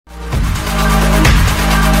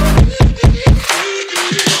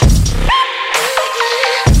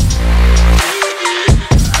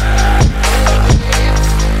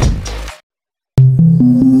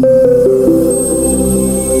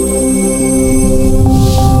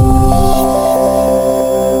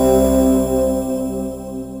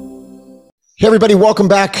everybody, welcome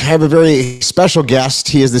back. I have a very special guest.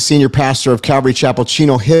 He is the senior pastor of Calvary Chapel,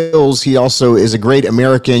 Chino Hills. He also is a great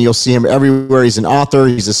American. You'll see him everywhere. He's an author,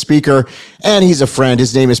 he's a speaker, and he's a friend.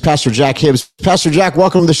 His name is Pastor Jack Hibbs. Pastor Jack,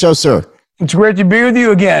 welcome to the show, sir. It's great to be with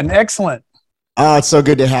you again. Excellent. Oh, it's so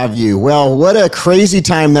good to have you. Well, what a crazy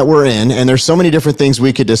time that we're in, and there's so many different things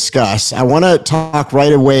we could discuss. I want to talk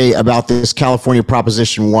right away about this California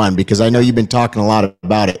Proposition 1, because I know you've been talking a lot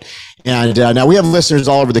about it. And now we have listeners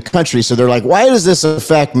all over the country, so they're like, why does this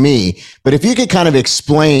affect me? But if you could kind of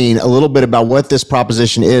explain a little bit about what this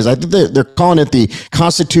proposition is. I think they're calling it the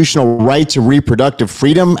Constitutional Right to Reproductive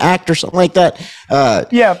Freedom Act or something like that.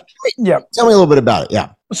 Yeah. Tell me a little bit about it.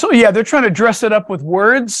 Yeah. So, they're trying to dress it up with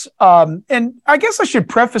words. And I guess I should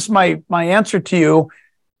preface my answer to you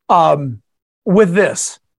with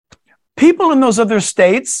this. People in those other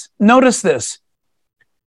states, notice this.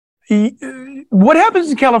 What happens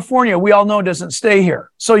in California, we all know doesn't stay here.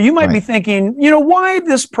 So you might be thinking, why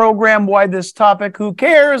this program, why this topic, who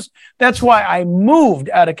cares? That's why I moved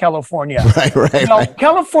out of California. Right.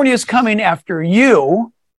 California is coming after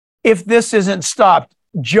you if this isn't stopped.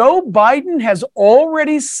 Joe Biden has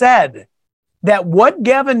already said that what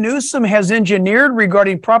Gavin Newsom has engineered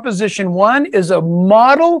regarding Proposition 1 is a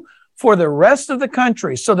model for the rest of the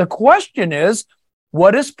country. So the question is,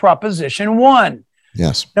 what is Proposition 1?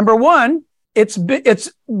 Yes. Number one, it's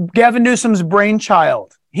Gavin Newsom's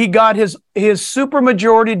brainchild. He got his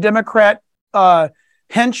supermajority Democrat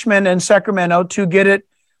henchmen in Sacramento to get it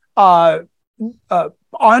onto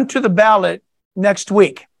the ballot next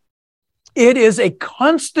week. It is a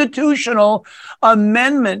constitutional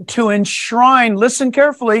amendment to enshrine, listen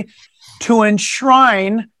carefully, to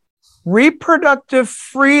enshrine reproductive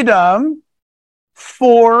freedom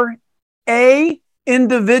for a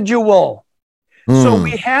individual. So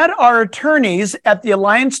we had our attorneys at the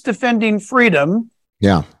Alliance Defending Freedom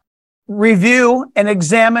review and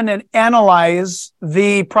examine and analyze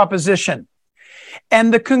the proposition.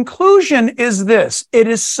 And the conclusion is this: it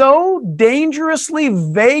is so dangerously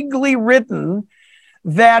vaguely written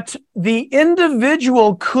that the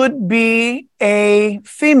individual could be a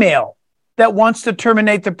female that wants to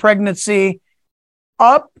terminate the pregnancy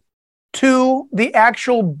up to the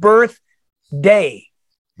actual birthday.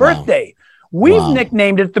 We've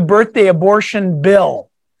nicknamed it the birthday abortion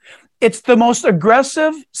bill. It's the most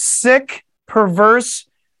aggressive, sick, perverse,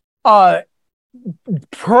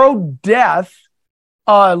 pro-death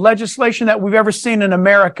legislation that we've ever seen in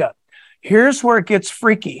America. Here's where it gets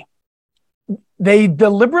freaky. They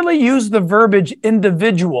deliberately use the verbiage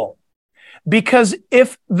individual because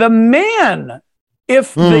if the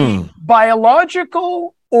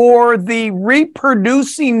biological or the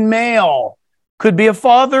reproducing male could be a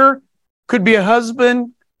father, could be a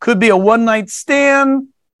husband, could be a one-night stand,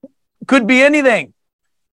 could be anything.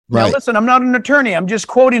 Right. Now, listen, I'm not an attorney. I'm just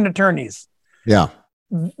quoting attorneys. Yeah.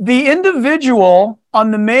 The individual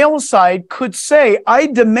on the male side could say, I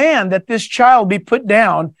demand that this child be put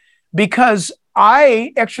down because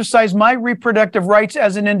I exercise my reproductive rights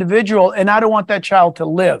as an individual and I don't want that child to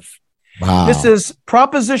live. Wow. This is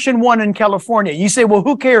Proposition 1 in California. You say, well,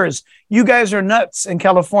 who cares? You guys are nuts in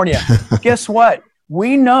California. Guess what?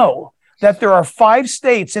 We know that there are 5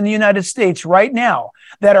 states in the United States right now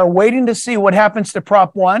that are waiting to see what happens to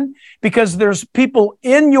Prop 1 because there's people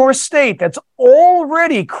in your state that's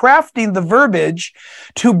already crafting the verbiage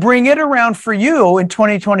to bring it around for you in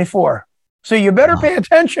 2024. So you better pay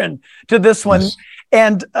attention to this one. Yes.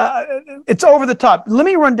 And it's over the top. Let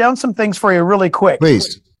me run down some things for you really quick.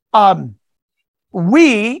 Please.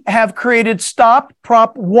 We have created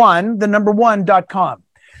StopProp1.com.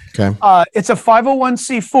 Okay. It's a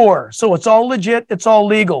 501c4, so it's all legit, it's all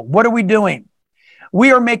legal. What are we doing?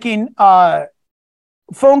 We are making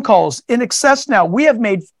phone calls in excess now. We have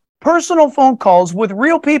made personal phone calls with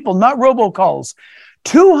real people, not robocalls.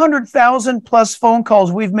 200,000 plus phone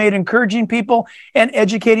calls we've made encouraging people and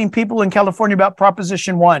educating people in California about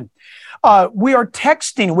Proposition 1. We are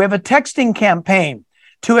texting. We have a texting campaign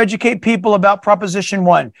to educate people about Proposition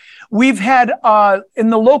 1. We've had,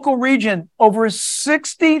 in the local region, over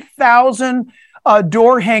 60,000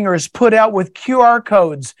 door hangers put out with QR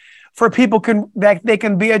codes for people that they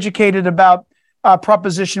can be educated about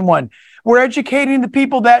Proposition 1. We're educating the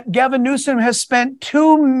people that Gavin Newsom has spent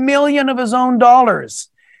 $2 million of his own dollars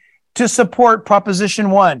to support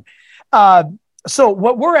Proposition 1. So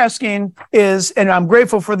what we're asking is, and I'm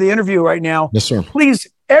grateful for the interview right now. Yes, sir. Please,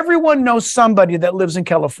 everyone knows somebody that lives in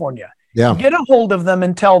California. Yeah. Get a hold of them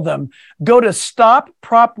and tell them, go to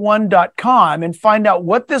stopprop1.com and find out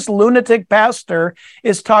what this lunatic pastor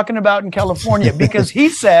is talking about in California, because he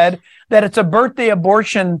said that it's a birthday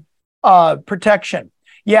abortion protection.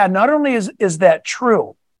 Yeah, not only is that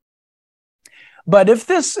true, but if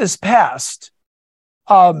this is passed,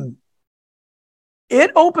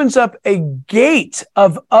 it opens up a gate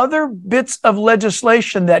of other bits of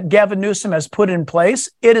legislation that Gavin Newsom has put in place.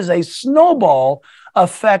 It is a snowball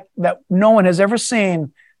effect that no one has ever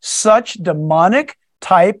seen. Such demonic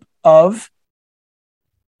type of,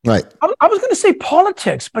 Right. I was going to say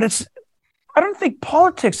politics, but I don't think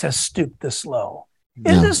politics has stooped this low.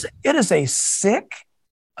 Yeah. It is a sick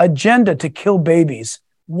agenda to kill babies.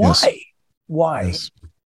 Why? Yes. Why? Yes.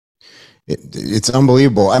 It's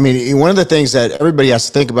unbelievable. I mean, one of the things that everybody has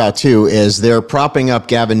to think about too is they're propping up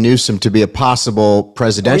Gavin Newsom to be a possible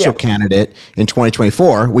presidential candidate in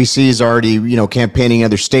 2024. We see he's already, campaigning in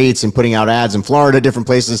other states and putting out ads in Florida, different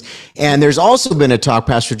places. And there's also been a talk,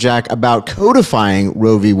 Pastor Jack, about codifying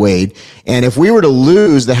Roe v. Wade. And if we were to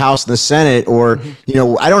lose the House and the Senate, or,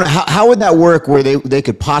 I don't know, how would that work where they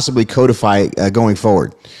could possibly codify going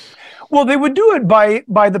forward? Well, they would do it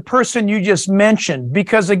by the person you just mentioned,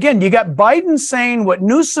 because again, you got Biden saying what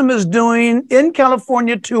Newsom is doing in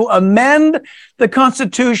California to amend the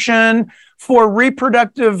Constitution for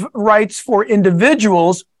reproductive rights for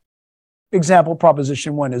individuals. Example,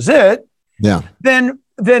 Proposition 1 is it. Yeah. Then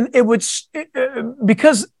it would,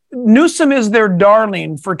 because Newsom is their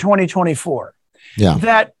darling for 2024. Yeah.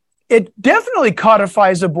 That it definitely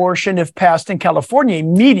codifies abortion if passed in California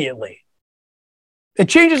immediately. It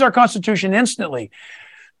changes our Constitution instantly.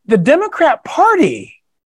 The Democrat Party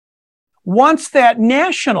wants that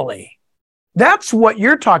nationally. That's what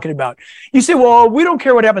you're talking about. You say, well, we don't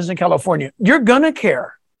care what happens in California. You're going to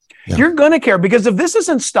care. Yeah. You're going to care, because if this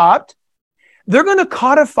isn't stopped, they're going to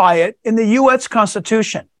codify it in the U.S.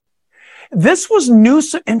 Constitution. This was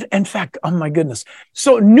Newsom. In fact, oh my goodness.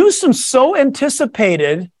 So Newsom so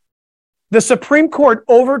anticipated the Supreme Court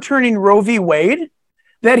overturning Roe v. Wade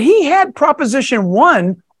that he had Proposition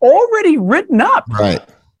 1 already written up.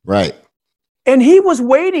 Right. And he was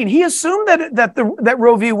waiting. He assumed that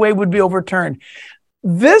Roe v. Wade would be overturned.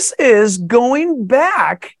 This is going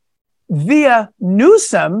back via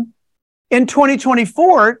Newsom in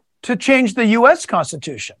 2024 to change the U.S.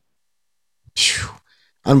 Constitution.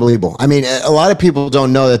 Unbelievable. I mean, a lot of people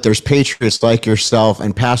don't know that there's patriots like yourself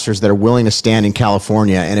and pastors that are willing to stand in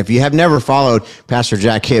California. And if you have never followed Pastor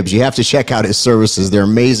Jack Hibbs, you have to check out his services. They're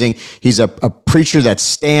amazing. He's a preacher that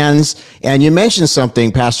stands. And you mentioned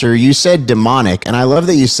something, Pastor. You said demonic. And I love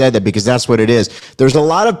that you said that, because that's what it is. There's a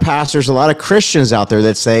lot of pastors, a lot of Christians out there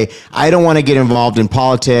that say, I don't want to get involved in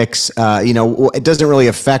politics. It doesn't really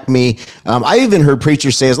affect me. I even heard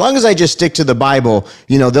preachers say, as long as I just stick to the Bible,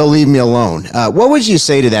 they'll leave me alone. What would you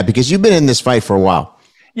say to that? Because you've been in this fight for a while.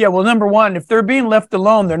 Yeah, well, number one, if they're being left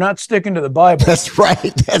alone, they're not sticking to the Bible. That's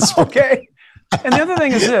right. That's okay. And the other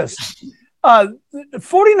thing is this: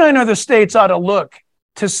 49 other states ought to look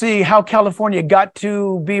to see how California got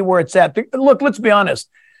to be where it's at. Look, let's be honest.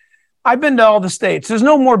 I've been to all the states. There's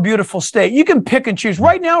no more beautiful state. You can pick and choose.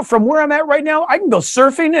 Right now, from where I'm at right now, I can go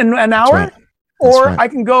surfing in an hour, right. or right. I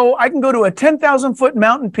can go to a 10,000-foot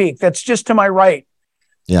mountain peak that's just to my right.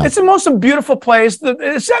 Yeah. It's the most beautiful place.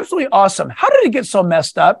 It's absolutely awesome. How did it get so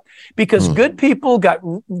messed up? Because good people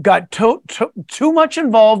got too much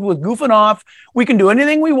involved with goofing off. We can do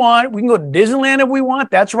anything we want. We can go to Disneyland if we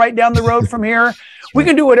want. That's right down the road from here. We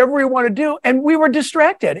can do whatever we want to do. And we were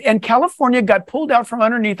distracted. And California got pulled out from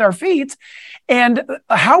underneath our feet. And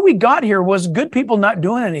how we got here was good people not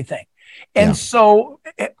doing anything. And so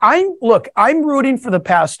I'm rooting for the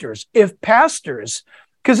pastors. If pastors,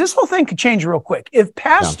 because this whole thing could change real quick. If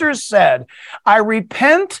pastors said, I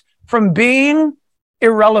repent from being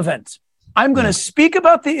irrelevant, I'm going to speak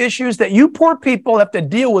about the issues that you poor people have to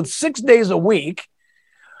deal with 6 days a week.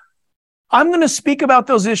 I'm going to speak about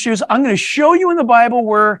those issues. I'm going to show you in the Bible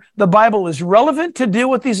where the Bible is relevant to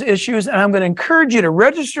deal with these issues. And I'm going to encourage you to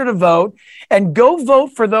register to vote and go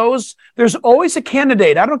vote for those. There's always a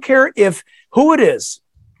candidate. I don't care who it is.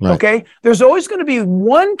 Right. Okay. There's always going to be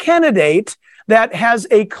one candidate that has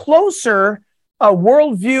a closer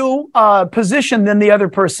worldview position than the other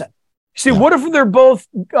person. See, what if they're both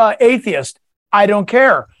atheist? I don't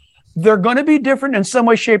care. They're going to be different in some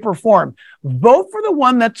way, shape, or form. Vote for the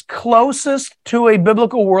one that's closest to a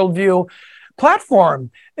biblical worldview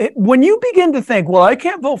platform. When you begin to think, well, I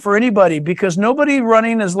can't vote for anybody because nobody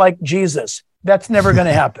running is like Jesus, that's never going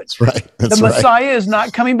to happen. That's right. That's the Messiah is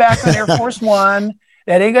not coming back on Air Force One.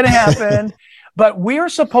 That ain't going to happen. But we are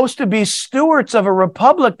supposed to be stewards of a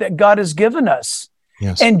republic that God has given us.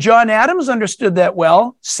 Yes. And John Adams understood that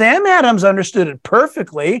well. Sam Adams understood it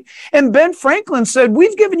perfectly. And Ben Franklin said,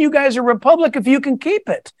 we've given you guys a republic if you can keep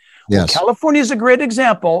it. Yes. Well, California is a great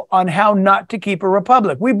example on how not to keep a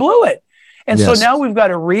republic. We blew it. And so now we've got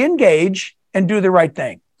to re-engage and do the right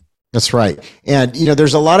thing. That's right. And,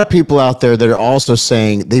 there's a lot of people out there that are also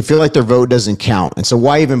saying they feel like their vote doesn't count. And so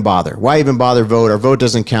why even bother? Why even bother vote? Our vote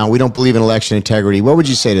doesn't count. We don't believe in election integrity. What would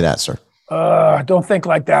you say to that, sir? Don't think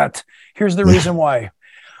like that. Here's the reason why.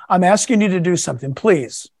 I'm asking you to do something,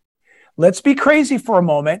 please. Let's be crazy for a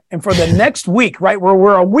moment. And for the next week, right, where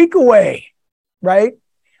we're a week away, right?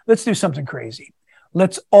 Let's do something crazy.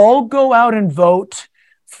 Let's all go out and vote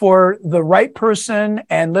for the right person,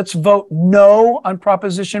 and let's vote no on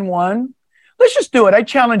Proposition 1. Let's just do it. I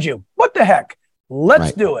challenge you. What the heck?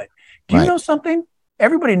 Let's do it. Do you know something?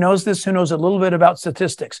 Everybody knows this who knows a little bit about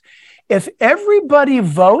statistics. If everybody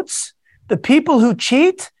votes, the people who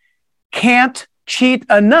cheat can't cheat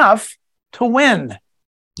enough to win.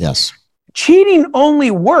 Yes. Cheating only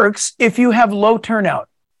works if you have low turnout.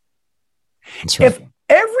 That's right. If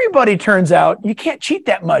everybody turns out, you can't cheat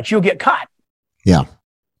that much. You'll get caught. Yeah.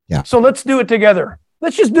 Yeah. So let's do it together.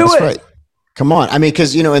 Let's just do it. That's right. Come on. I mean,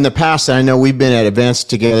 because, in the past, I know we've been at events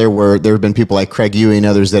together where there have been people like Craig Ewing and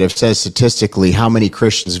others that have said statistically how many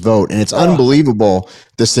Christians vote. And it's unbelievable,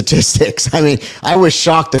 the statistics. I mean, I was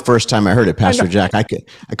shocked the first time I heard it, Pastor Jack. I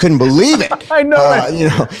couldn't believe it. I know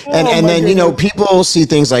it. And then, people see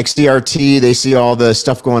things like CRT. They see all the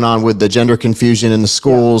stuff going on with the gender confusion in the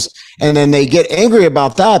schools. And then they get angry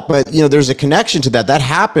about that. But, there's a connection to that. That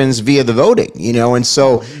happens via the voting, and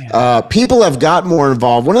so people have got more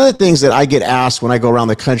involved. One of the things that I get asked when I go around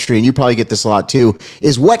the country, and you probably get this a lot too,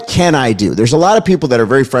 is what can I do? There's a lot of people that are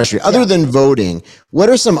very frustrated. Other than voting, what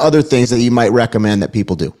are some other things that you might recommend that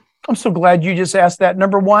people do? I'm so glad you just asked that.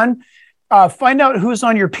 Number one, find out who's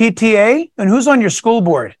on your PTA and who's on your school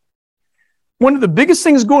board. One of the biggest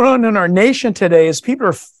things going on in our nation today is people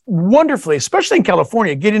are wonderfully, especially in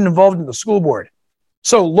California, getting involved in the school board.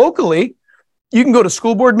 So locally, you can go to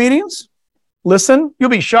school board meetings. Listen, you'll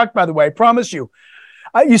be shocked, by the way, I promise you.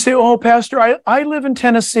 You say, oh, Pastor, I live in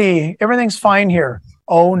Tennessee. Everything's fine here.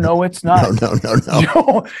 Oh, no, it's not.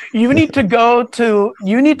 No. You need to go to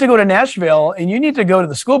Nashville and you need to go to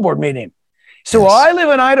the school board meeting. So I live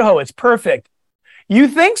in Idaho. It's perfect. You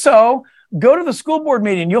think so? Go to the school board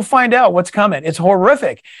meeting. You'll find out what's coming. It's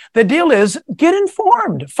horrific. The deal is get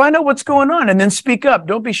informed, find out what's going on, and then speak up.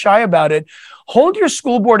 Don't be shy about it. Hold your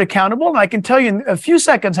school board accountable. And I can tell you in a few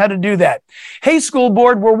seconds how to do that. Hey, school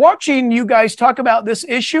board, we're watching you guys talk about this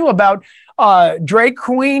issue about drag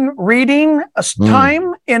queen reading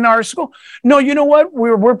time in our school. No, you know what?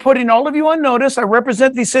 We're putting all of you on notice. I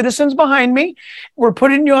represent the citizens behind me. We're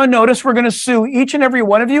putting you on notice. We're going to sue each and every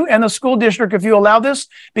one of you and the school district if you allow this,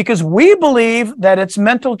 because we believe that it's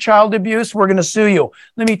mental child abuse. We're going to sue you.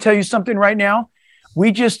 Let me tell you something right now.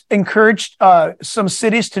 We just encouraged some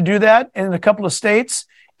cities to do that in a couple of states,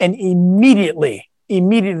 and immediately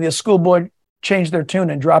the school board changed their tune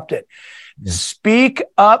and dropped it. Yeah. Speak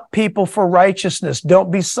up, people, for righteousness. Don't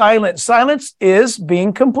be silent. Silence is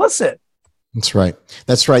being complicit. That's right.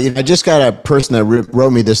 That's right. I just got a person that wrote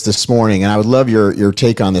me this morning, and I would love your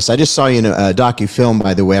take on this. I just saw you in a docu-film,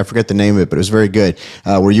 by the way. I forget the name of it, but it was very good,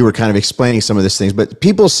 where you were kind of explaining some of these things. But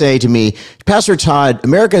people say to me, Pastor Todd,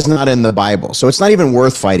 America is not in the Bible, so it's not even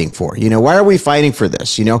worth fighting for. Why are we fighting for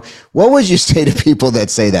this? What would you say to people that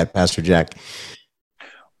say that, Pastor Jack?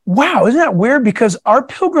 Wow, isn't that weird? Because our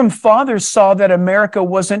Pilgrim Fathers saw that America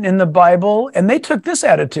wasn't in the Bible, and they took this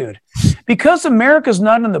attitude. Because America's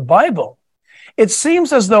not in the Bible, it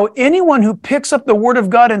seems as though anyone who picks up the Word of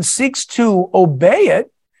God and seeks to obey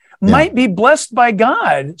it might be blessed by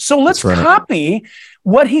God. So let's copy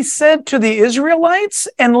what he said to the Israelites,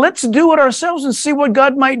 and let's do it ourselves and see what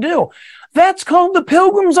God might do. That's called the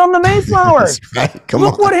Pilgrims on the Mayflower. Right.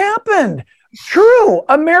 Look what happened. True.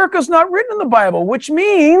 America's not written in the Bible, which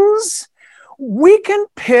means we can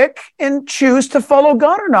pick and choose to follow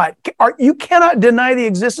God or not. You cannot deny the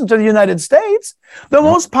existence of the United States, the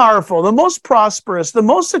most powerful, the most prosperous, the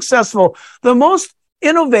most successful, the most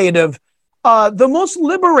innovative, the most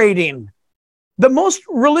liberating, the most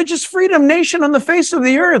religious freedom nation on the face of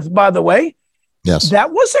the earth, by the way. Yes.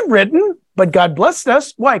 That wasn't written, but God blessed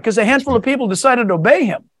us. Why? Because a handful of people decided to obey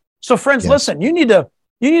him. So friends, listen, you need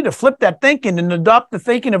to flip that thinking and adopt the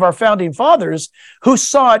thinking of our founding fathers who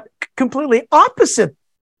saw it completely opposite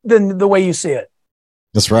than the way you see it.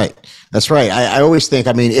 That's right. That's right. I always think,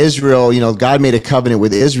 Israel, God made a covenant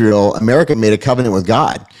with Israel. America made a covenant with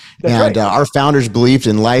God. That's right. Our founders believed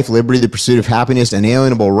in life, liberty, the pursuit of happiness, and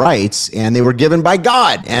inalienable rights, and they were given by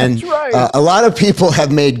God. And That's right. A lot of people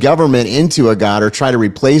have made government into a God or try to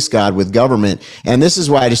replace God with government. And this is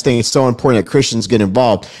why I just think it's so important that Christians get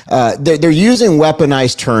involved. They're using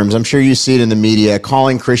weaponized terms. I'm sure you see it in the media,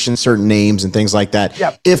 calling Christians certain names and things like that.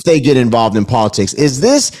 Yep. If they get involved in politics, is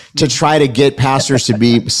this to try to get pastors to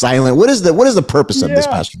be silent? What is the purpose of this,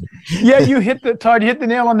 Pastor? Yeah, you hit the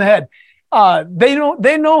nail on the head. They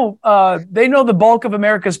know the bulk of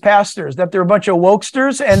America's pastors, that they're a bunch of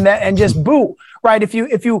wokesters and just boo, right? If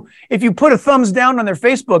you put a thumbs down on their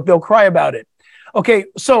Facebook, they'll cry about it. Okay,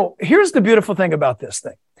 so here's the beautiful thing about this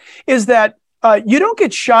thing, is that you don't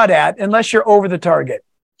get shot at unless you're over the target.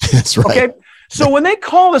 That's right. Okay, so when they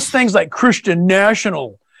call us things like Christian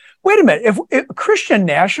national, wait a minute, if Christian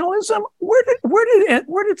nationalism, where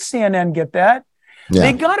did CNN get that? Yeah.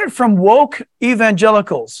 They got it from woke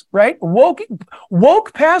evangelicals, right?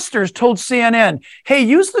 Woke pastors told CNN, hey,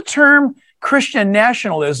 use the term Christian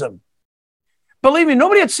nationalism. Believe me,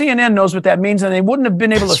 nobody at CNN knows what that means, and they wouldn't have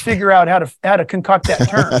been able to figure out how to concoct that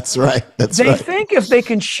term. That's right. They think if they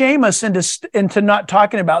can shame us into not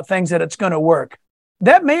talking about things, that it's going to work.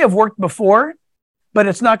 That may have worked before, but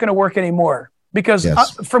it's not going to work anymore. Because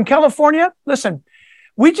from California, listen,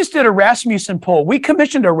 we just did a Rasmussen poll. We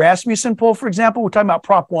commissioned a Rasmussen poll, for example. We're talking about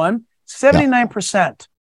Prop 1. 79%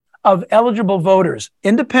 of eligible voters,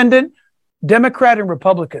 independent, Democrat, and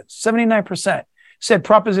Republicans, 79% said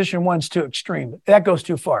Proposition 1's too extreme. That goes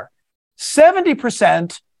too far.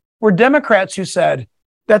 70% were Democrats who said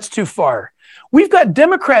that's too far. We've got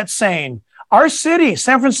Democrats saying our city,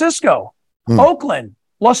 San Francisco, Oakland,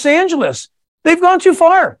 Los Angeles, they've gone too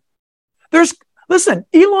far. Listen,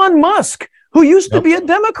 Elon Musk, who used to be a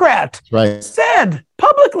Democrat, said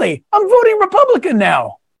publicly, I'm voting Republican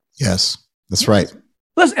now. Yes, that's right.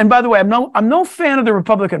 Listen, and by the way, I'm no fan of the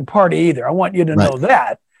Republican Party either. I want you to know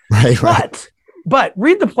that. But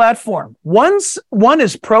read the platform. One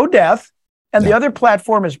is pro-death, and the other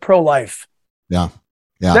platform is pro-life. Yeah.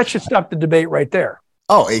 That should stop the debate right there.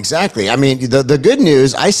 Oh, exactly. I mean, the good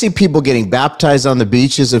news, I see people getting baptized on the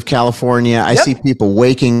beaches of California. I see people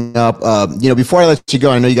waking up. Before I let you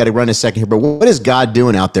go, I know you got to run a second here, but what is God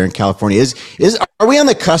doing out there in California? Are we on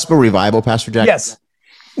the cusp of revival, Pastor Jack?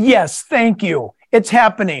 Yes. Thank you. It's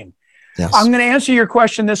happening. Yes. I'm going to answer your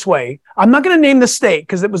question this way. I'm not going to name the state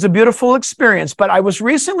because it was a beautiful experience, but I was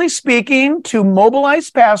recently speaking to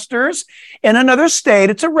mobilized pastors in another state.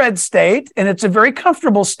 It's a red state, and it's a very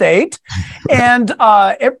comfortable state. And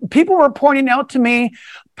people were pointing out to me,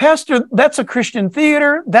 Pastor, that's a Christian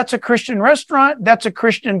theater. That's a Christian restaurant. That's a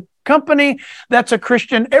Christian company. That's a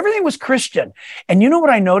Christian. Everything was Christian. And you know what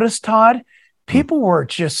I noticed, Todd? People were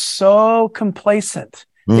just so complacent.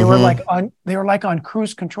 They were like on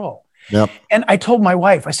cruise control. Yep. And I told my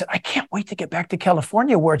wife, I said, I can't wait to get back to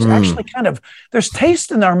California where it's actually there's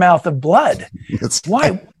taste in our mouth of blood.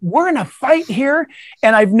 Why? We're in a fight here,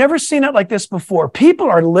 and I've never seen it like this before. People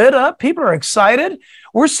are lit up. People are excited.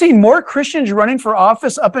 We're seeing more Christians running for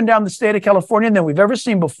office up and down the state of California than we've ever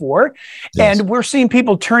seen before. Yes. And we're seeing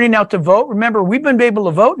people turning out to vote. Remember, we've been able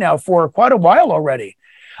to vote now for quite a while already.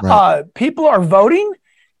 Right. People are voting,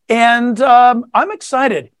 and I'm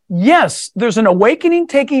excited. Yes, there's an awakening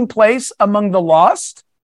taking place among the lost.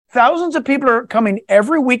 Thousands of people are coming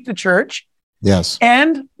every week to church. Yes.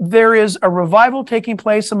 And there is a revival taking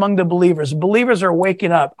place among the believers. Believers are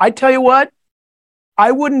waking up. I tell you what,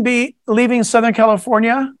 I wouldn't be leaving Southern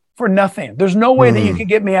California for nothing. There's no way that you can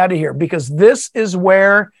get me out of here, because this is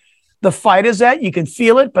where the fight is at. You can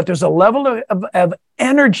feel it, but there's a level of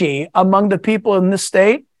energy among the people in this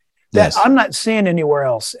state that I'm not seeing anywhere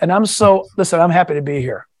else. And I'm happy to be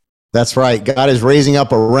here. That's right. God is raising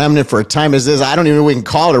up a remnant for a time as this. I don't even know if we can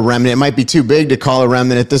call it a remnant. It might be too big to call a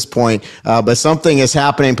remnant at this point, but something is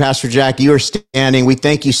happening. Pastor Jack, you are standing. We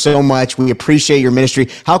thank you so much. We appreciate your ministry.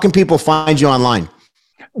 How can people find you online?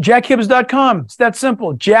 JackHibbs.com. It's that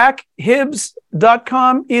simple.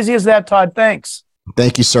 JackHibbs.com. Easy as that, Todd. Thanks.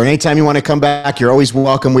 Thank you, sir. Anytime you want to come back, you're always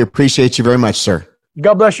welcome. We appreciate you very much, sir.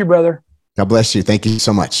 God bless you, brother. God bless you. Thank you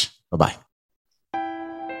so much. Bye-bye.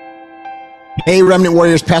 Hey, Remnant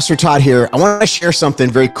Warriors, Pastor Todd here. I want to share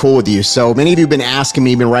something very cool with you. So many of you have been asking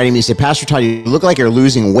me, been writing me, say, Pastor Todd, you look like you're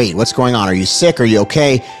losing weight. What's going on? Are you sick? Are you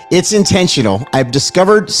okay? It's intentional. I've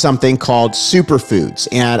discovered something called superfoods.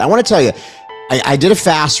 And I want to tell you, I did a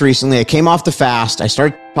fast recently. I came off the fast. I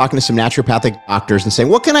started talking to some naturopathic doctors and saying,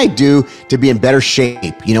 what can I do to be in better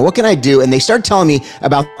shape? What can I do? And they started telling me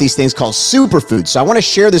about these things called superfoods. So I want to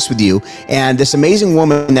share this with you. And this amazing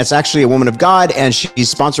woman that's actually a woman of God, and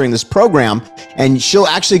she's sponsoring this program, and she'll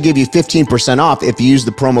actually give you 15% off if you use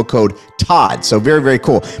the promo code Todd. So very, very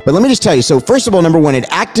cool. But let me just tell you. So first of all, number one, it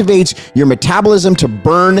activates your metabolism to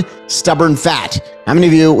burn stubborn fat. How many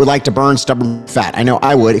of you would like to burn stubborn fat? I know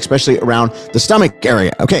I would, especially around the stomach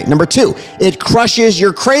area. Okay, number two, it crushes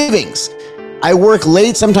your cravings. I work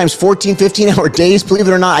late, sometimes 14, 15-hour days, believe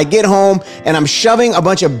it or not. I get home and I'm shoving a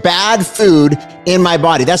bunch of bad food in my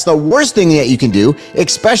body. That's the worst thing that you can do,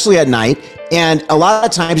 especially at night. And a lot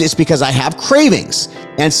of times it's because I have cravings.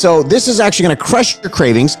 And so this is actually going to crush your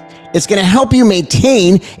cravings. It's going to help you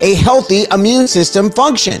maintain a healthy immune system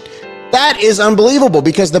function. That is unbelievable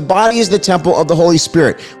because the body is the temple of the Holy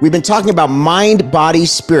Spirit. We've been talking about mind, body,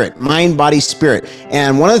 spirit, mind, body, spirit.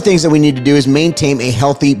 And one of the things that we need to do is maintain a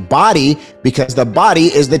healthy body because the body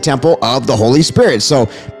is the temple of the Holy Spirit. So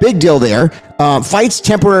big deal there. Fights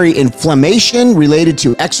temporary inflammation related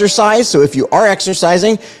to exercise. So if you are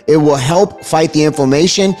exercising, it will help fight the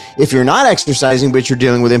inflammation. If you're not exercising, but you're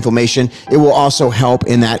dealing with inflammation, it will also help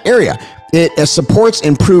in that area. It supports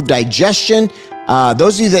improved digestion.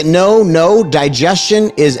 Those of you that know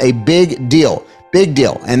digestion is a big deal.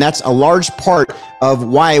 And that's a large part of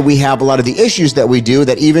why we have a lot of the issues that we do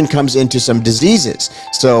that even comes into some diseases.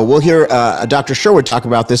 So we'll hear Dr. Sherwood talk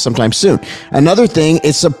about this sometime soon. Another thing,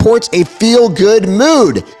 it supports a feel-good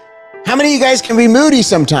mood. How many of you guys can be moody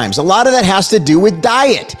sometimes? A lot of that has to do with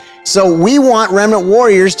diet. So we want Remnant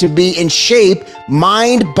Warriors to be in shape,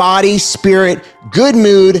 mind, body, spirit, good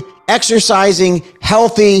mood, exercising,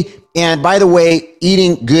 healthy, and by the way,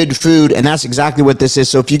 eating good food. And that's exactly what this is.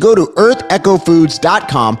 So if you go to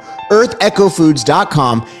earthechofoods.com,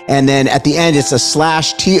 earthechofoods.com, and then at the end, it's a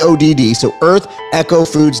 /TODD. So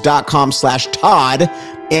earthechofoods.com/Todd.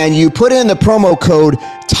 And you put in the promo code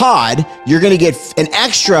Todd, you're going to get an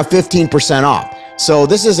extra 15% off. So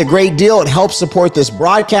this is a great deal. It helps support this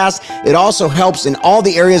broadcast. It also helps in all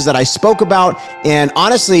the areas that I spoke about. And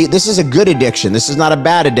honestly, this is a good addiction. This is not a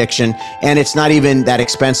bad addiction, and it's not even that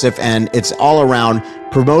expensive. And it's all around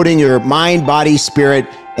promoting your mind, body, spirit,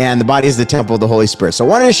 and the body is the temple of the Holy Spirit. So I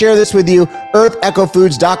wanted to share this with you.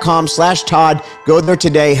 earthechofoods.com/Todd. Go there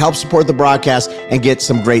today, help support the broadcast, and get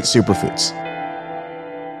some great superfoods.